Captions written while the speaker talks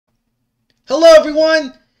Hello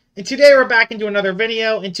everyone, and today we're back into another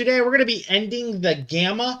video, and today we're going to be ending the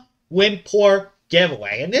Gamma Whimpor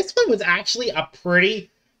giveaway. And this one was actually a pretty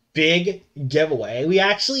big giveaway. We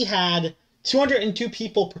actually had 202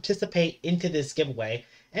 people participate into this giveaway.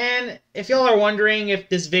 And if y'all are wondering if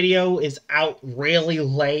this video is out really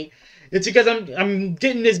late, it's because I'm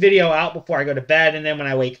getting this video out before I go to bed, and then when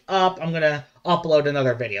I wake up, I'm going to upload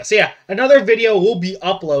another video. So yeah, another video will be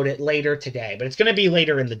uploaded later today, but it's going to be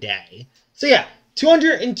later in the day. So yeah,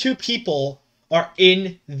 202 people are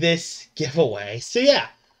in this giveaway. So yeah,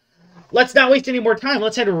 let's not waste any more time.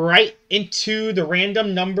 Let's head right into the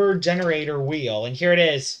random number generator wheel. And here it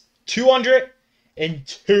is.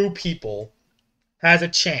 202 people has a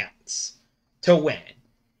chance to win.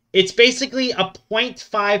 It's basically a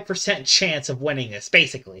 0.5% chance of winning this,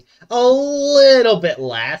 basically. A little bit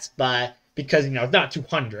less, but because, you know, it's not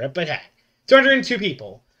 200, but hey, 202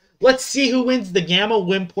 people. Let's see who wins the Gamma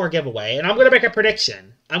Whimpor giveaway. And I'm going to make a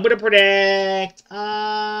prediction. I'm going to predict,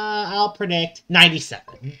 I'll predict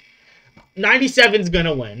 97. 97's going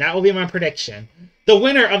to win. That will be my prediction. The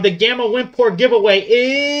winner of the Gamma Whimpor giveaway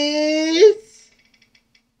is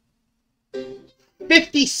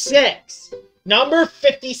 56. Number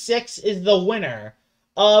 56 is the winner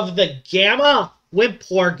of the Gamma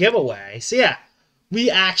Whimpor giveaway. So yeah,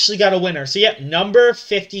 we actually got a winner. So yeah, number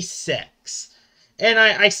 56. And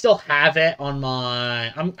I still have it on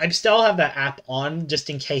my... I still have that app on,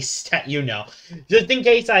 just in case that, you know. Just in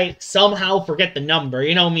case I somehow forget the number.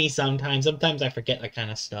 You know me sometimes. Sometimes I forget that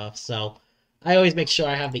kind of stuff. So, I always make sure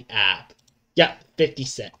I have the app. Yep,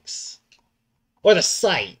 56. Or the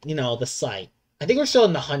site. You know, the site. I think we're still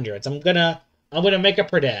in the hundreds. I'm gonna make a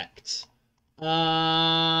predict.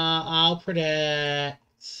 I'll predict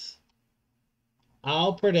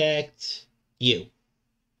you.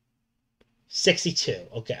 62.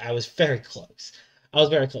 Okay, I was very close.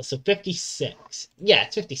 So 56. Yeah,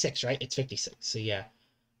 it's 56, right? It's 56. So yeah.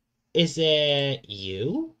 Is it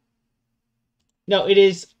you? No, it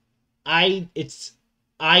is I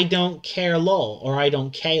don't care lol, or I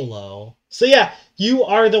don't K lol. So yeah, you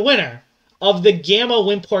are the winner of the Gamma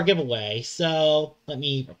Whimpor giveaway. So let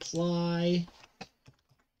me reply.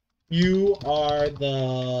 You are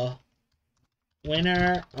the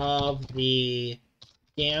winner of the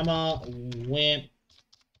Gamma Whimpor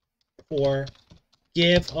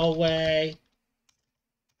giveaway.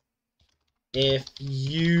 If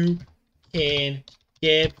you can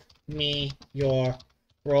give me your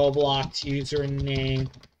Roblox username,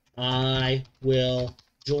 I will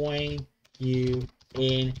join you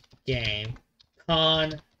in game.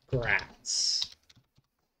 Congrats.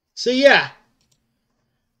 So yeah,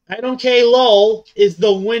 I don't care lol is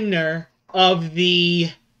the winner of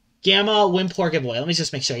the Gamma Whimpor giveaway. Let me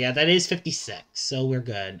just make sure. Yeah, that is 56. So we're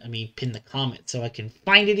good. Let me pin the comment so I can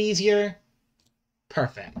find it easier.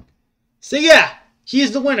 Perfect. So yeah, he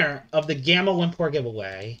is the winner of the Gamma Whimpor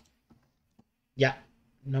giveaway. Yeah,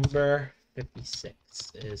 number 56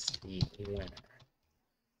 is the winner.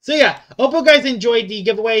 So yeah, I hope you guys enjoyed the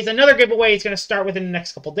giveaways. Another giveaway is going to start within the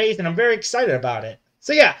next couple days, and I'm very excited about it.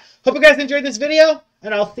 So yeah, hope you guys enjoyed this video,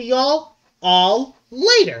 and I'll see y'all all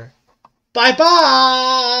later. Bye-bye!